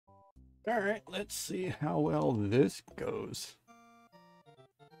Alright, let's see how well this goes.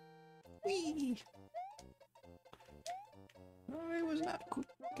 Whee! I was not I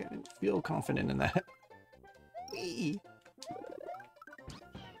didn't feel confident in that. Whee!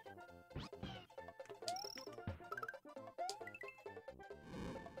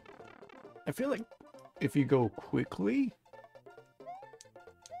 I feel like if you go quickly,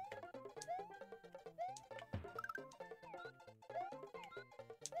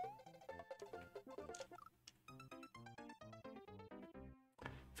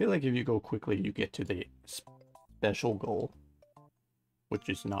 you get to the special goal, which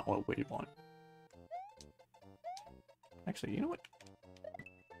is not what we want. Actually, you know what?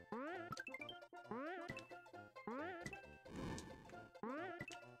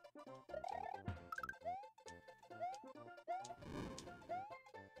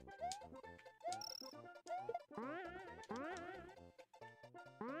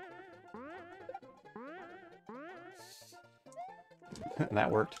 That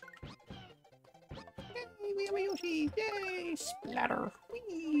worked. Yay, we have a Yoshi! Yay! Splatter!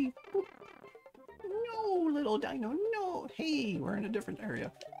 Whee! Boop. No, little dino, no! Hey, we're in a different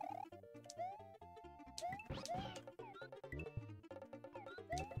area.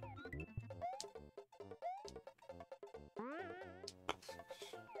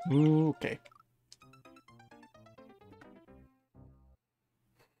 Okay.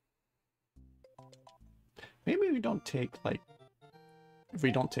 Maybe we don't take, like, if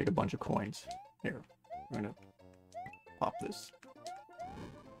we don't take a bunch of coins. Here, I'm gonna pop this.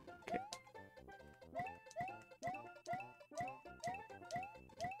 Okay.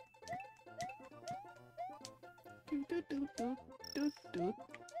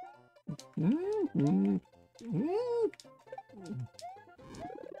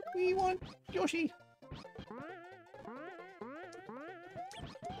 We want Yoshi!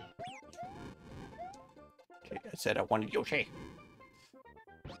 Okay, I said I wanted Yoshi.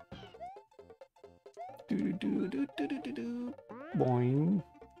 Boing.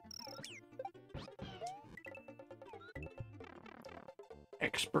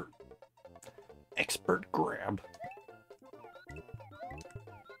 Expert grab.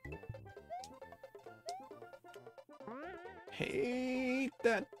 Hate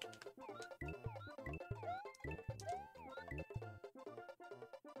that.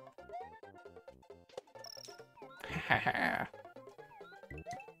 Haha.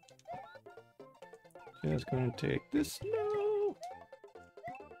 Just gonna take this slow.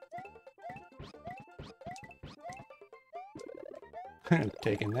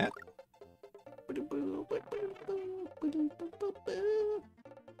 Taking that.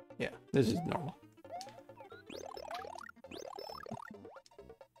 Yeah, this is normal.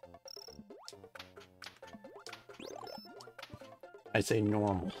 I say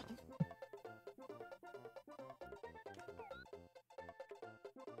normal.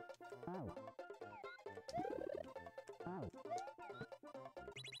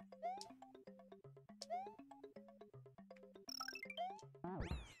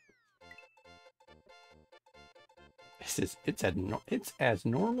 It's as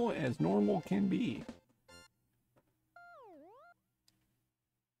normal can be.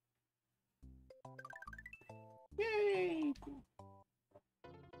 Yay!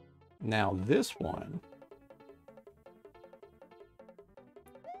 Now this one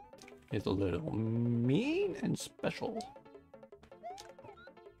is a little mean and special.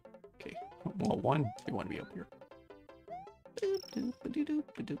 Okay, well, we want to be up here.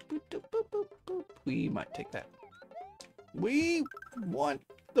 We might take that. We want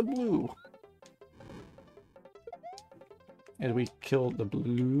the blue. And we killed the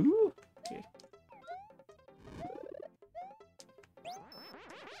blue. Okay.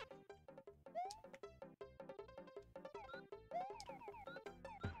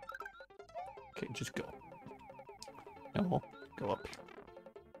 Okay, just go. No, go up here.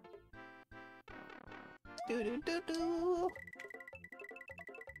 Do do do do.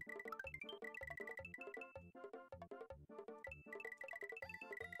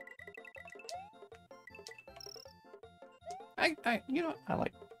 You know, I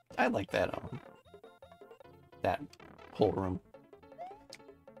like that whole room.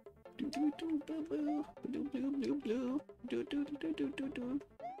 Do do do do do do do do do do do do do do.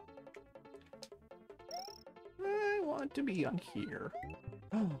 I want to be on here.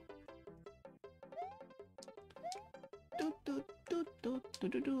 Oh. Do do do do do do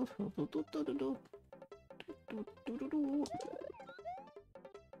do do do do do do do do do.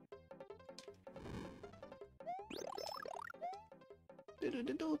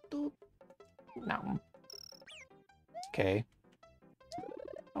 No. Okay.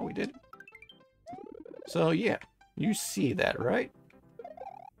 Oh, we did. So yeah, you see that, right?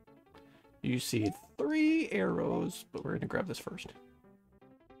 You see 3 arrows, but we're gonna grab this first.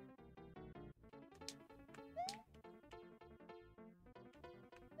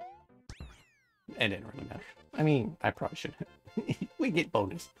 It didn't really matter. I mean, I probably shouldn't. We get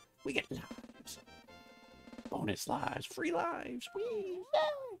bonus. We get lives. Bonus lives. Free lives. Whee!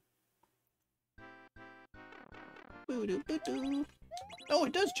 Boo-doo-boo-doo. Oh,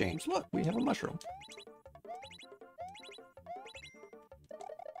 it does change. Look, we have a mushroom.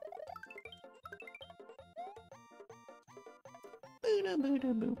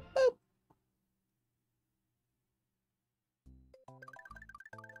 Boo-doo-boo-doo-boo. Boop.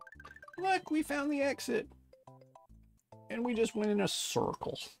 Look, we found the exit. And we just went in a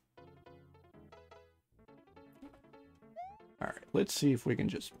circle. Alright, let's see if we can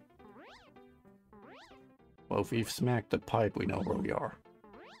just... Well, if we've smacked the pipe, we know where we are.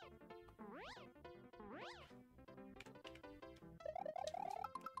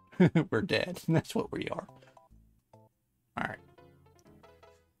 We're dead. That's what we are. Alright.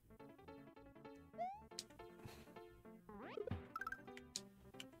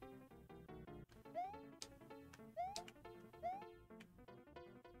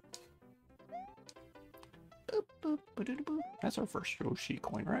 That's our first Yoshi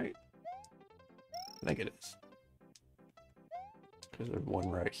coin, right? I think it is. Because there's one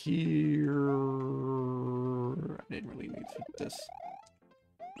right here. I didn't really need to hit this.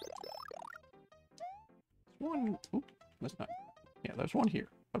 One. Oop, that's not. Yeah, there's one here.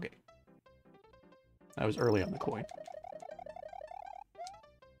 Okay. That was early on the coin.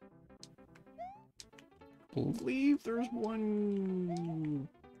 I believe there's one.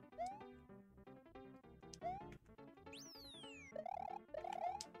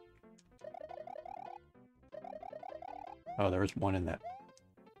 Oh, there was one in that.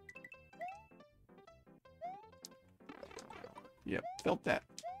 Yep, felt that.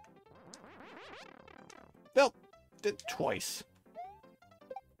 Felt it twice.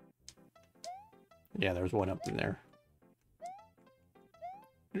 Yeah, there's one up in there.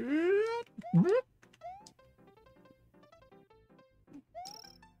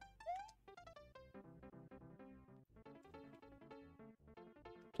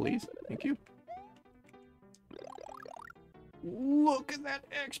 Please, thank you. Look at that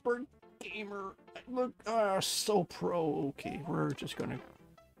expert gamer. Look, so pro. Okay, we're just gonna...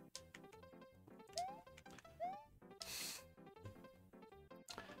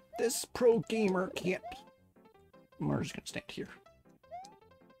 This pro gamer can't... We're just gonna stand here.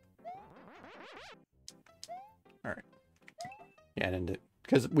 Alright. Yeah, I didn't...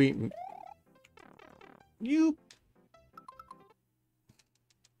 Because we... You...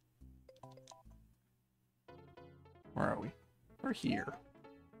 Where are we? We're here.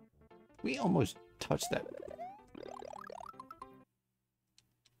 We almost touched that.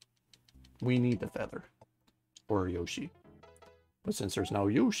 We need the feather. Or Yoshi. But since there's no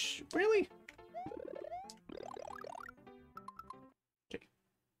Yoshi... Really? Okay.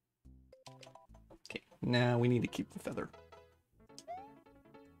 Okay. Now we need to keep the feather.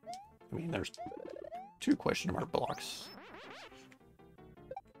 I mean, there's 2 question mark blocks.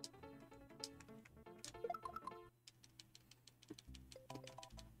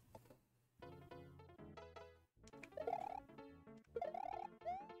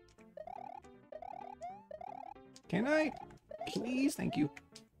 Can I? Please? Thank you.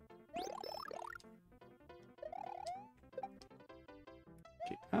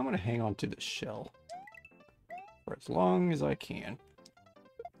 Okay, I'm gonna hang on to the shell for as long as I can.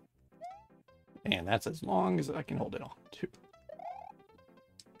 And that's as long as I can hold it on to.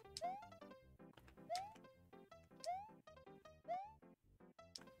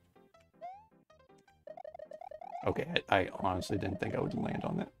 Okay, I honestly didn't think I would land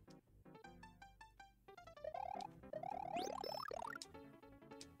on that.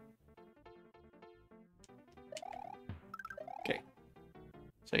 Okay.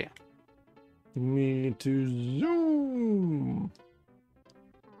 So yeah. Need to zoom.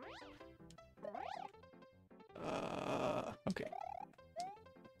 Okay.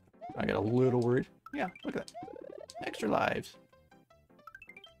 I got a little worried. Yeah, look at that. Extra lives.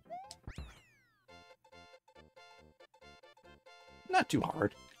 Not too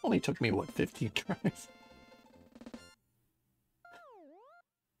hard. Only took me, what, 15 tries?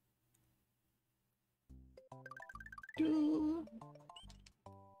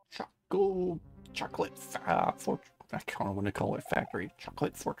 Chocolate fortress. I don't want to call it factory.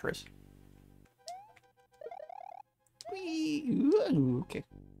 Chocolate fortress. Whee! Ooh, okay.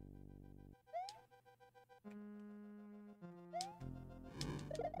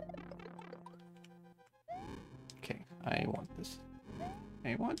 I want this.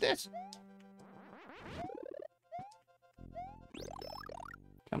 I want this.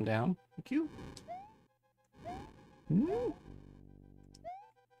 Come down. Thank you. Mm.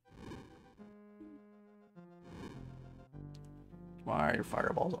 Why are your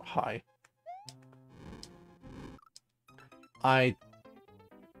fireballs up high?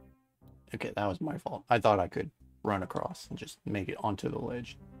 Okay, that was my fault. I thought I could run across and just make it onto the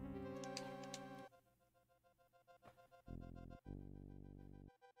ledge.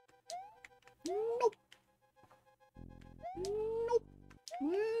 Nope. Nope.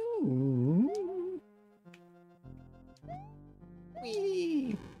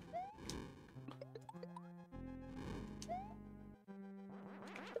 Whee!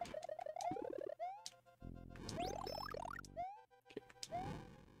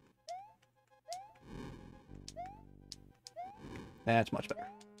 That's much better.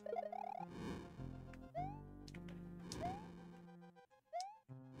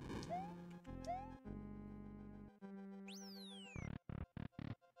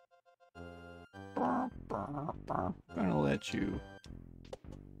 I'm gonna let you.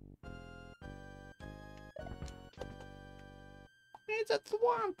 It's a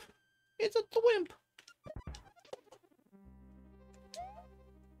thwomp! It's a thwimp!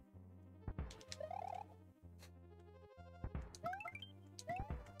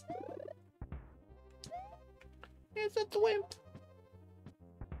 It's a thwimp!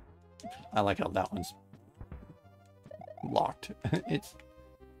 I like how that one's locked.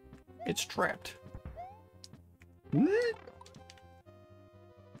 It's trapped.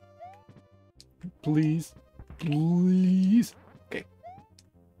 Please. Please. Okay.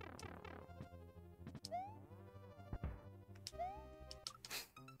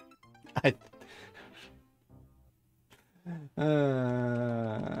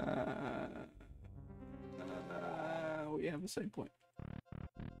 We have a save point.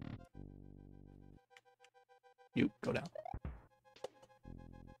 You go down.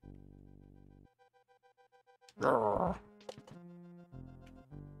 Grrr.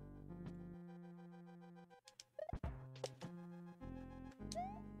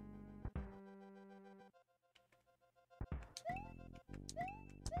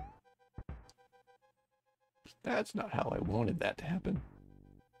 That's not how I wanted that to happen.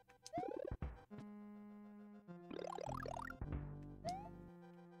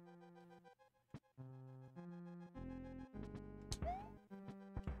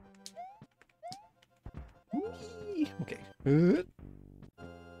 Okay.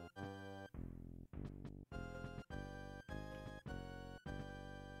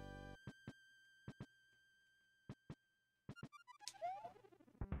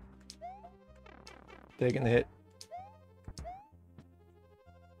 Taking the hit.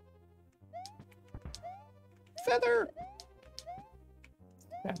 Feather!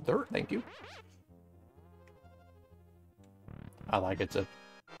 Feather, thank you. I like it's a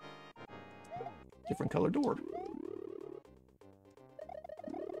different color door.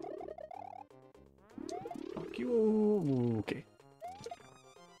 Fuck you. Okay.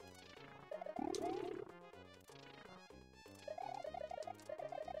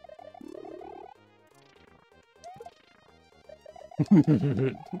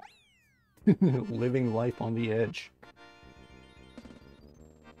 Living life on the edge.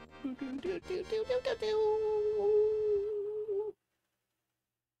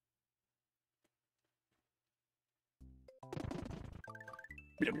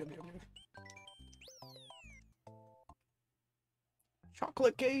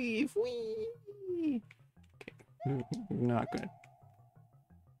 Chocolate cave. Whee! Okay.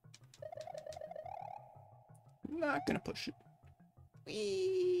 Not gonna push it.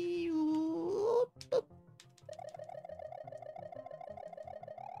 Whee! Whoop.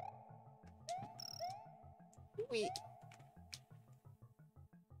 Whee!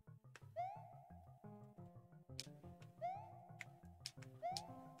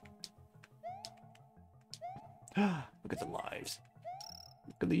 Look at the lives.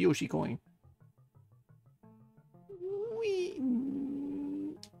 Look at the Yoshi coin. Whee!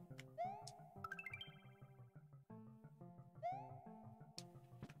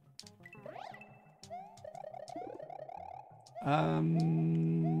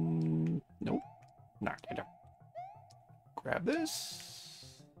 Nope. Not gonna grab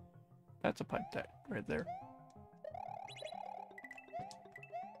this. That's a pipe deck right there.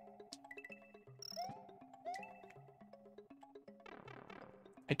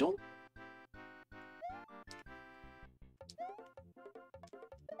 I don't.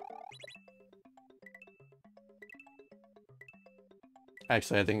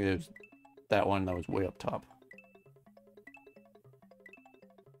 Actually, I think it was that one that was way up top.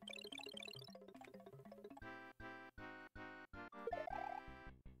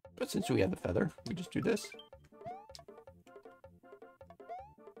 But since we have the feather, we just do this.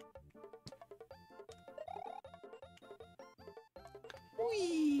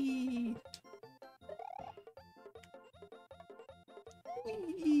 Whee!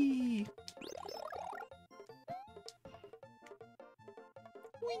 Whee!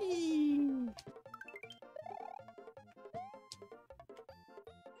 Whee!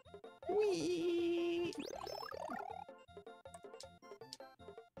 Whee!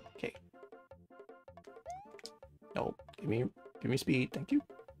 Okay. No, give me speed, thank you.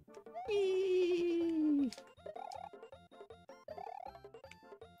 Whee!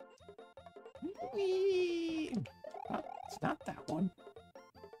 Whee! Oh, it's not that one.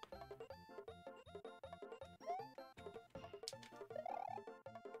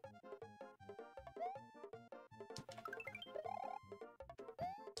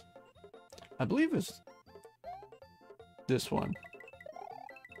 I believe it's this one.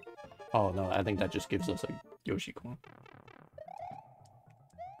 Oh no, I think that just gives us a Yoshi coin.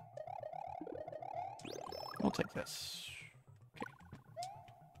 I'll take this.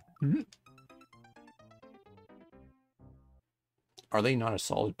 Okay. Are they not a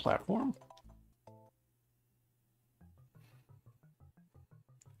solid platform?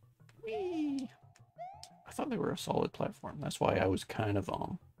 Whee! I thought they were a solid platform. That's why I was kind of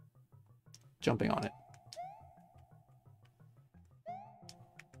jumping on it.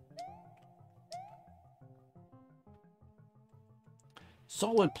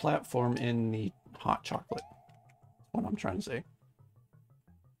 Solid platform in the hot chocolate. That's what I'm trying to say.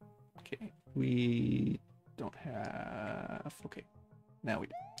 Okay, we don't have... Okay, now we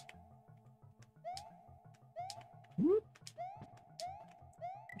do. Whoop.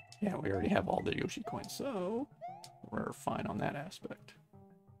 Yeah, we already have all the Yoshi coins, so we're fine on that aspect.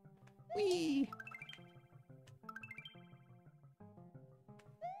 Whee!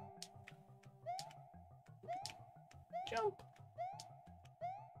 Jump!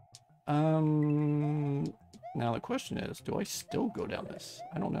 Now the question is, do I still go down this?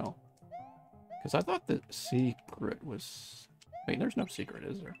 I don't know. Because I thought the secret was... Wait, there's no secret,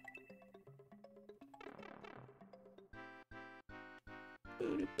 is there?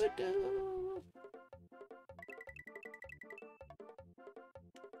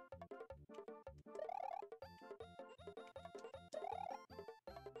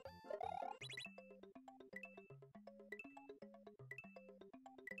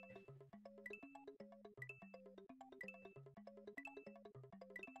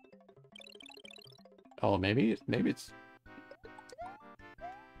 Oh, maybe it's...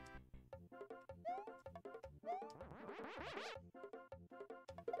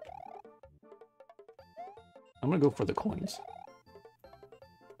 I'm gonna go for the coins.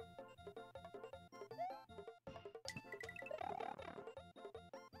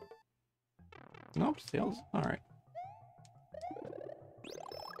 Nope, sales. All right.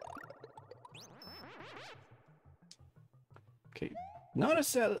 Okay, not a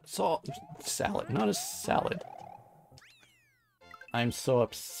salad, not a salad. I'm so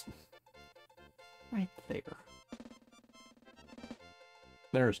upset. Right there.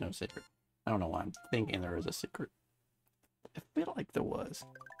 There is no secret. I don't know why I'm thinking there is a secret. I feel like there was.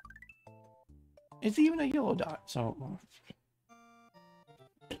 It's even a yellow dot, so...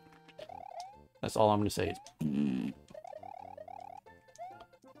 That's all I'm gonna say is...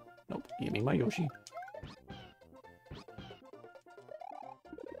 Nope, give me my Yoshi.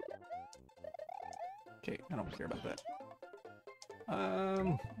 Okay, I don't care about that.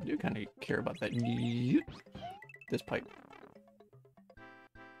 I do kind of care about that. This pipe.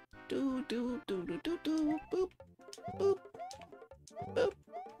 Do do do do do do boop boop boop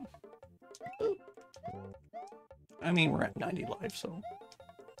boop. I mean, we're at 90 lives, so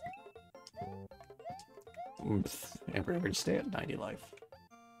and we're gonna stay at 90 life.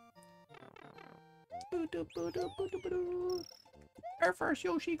 Our first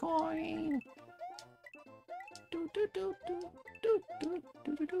Yoshi coin. Do do do do do do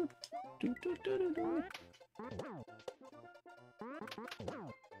do do do do do do do.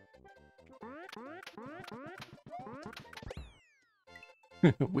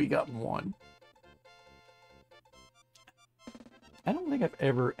 We got one. I don't think I've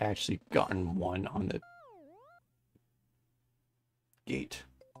ever actually gotten one on the gate.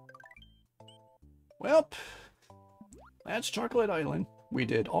 Well, that's Chocolate Island. We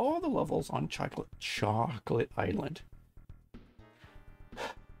did all the levels on Chocolate Island.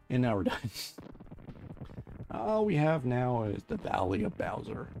 And now we're done. All we have now is the Valley of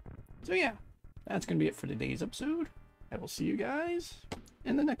Bowser. So yeah, that's going to be it for today's episode. I will see you guys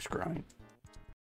in the next grind.